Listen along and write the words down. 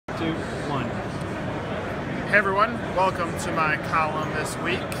2, 1. Hey everyone, welcome to my column this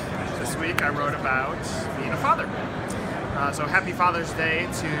week. This week I wrote about being a father. So happy Father's Day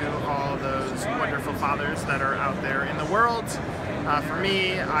to all those wonderful fathers that are out there in the world. For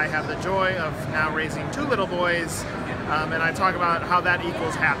me, I have the joy of now raising 2 little boys, and I talk about how that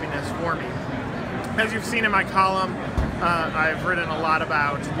equals happiness for me. As you've seen in my column, I've written a lot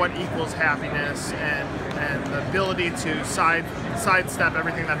about what equals happiness and the ability to sidestep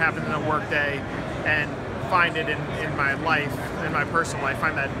everything that happens in a workday and find it in my life, in my personal life,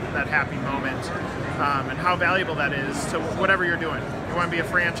 find that happy moment, and how valuable that is to whatever you're doing. You want to be a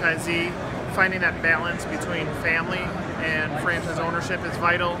franchisee, finding that balance between family and franchise ownership is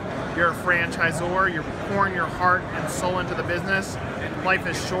vital. You're a franchisor, you're pouring your heart and soul into the business. Life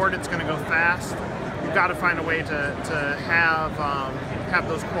is short, it's going to go fast. You've got to find a way to have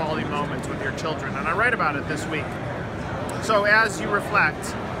those quality moments with your children, and I write about it this week. So as you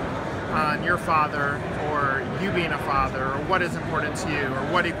reflect on your father, or you being a father, or what is important to you,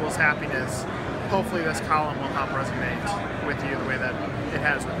 or what equals happiness, hopefully this column will help resonate with you the way that it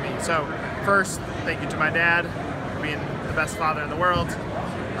has with me. So first, thank you to my dad for being the best father in the world.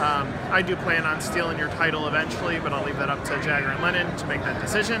 I do plan on stealing your title eventually, but I'll leave that up to Jagger and Lennon to make that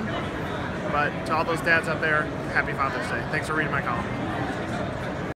decision. But to all those dads out there, happy Father's Day. Thanks for reading my column.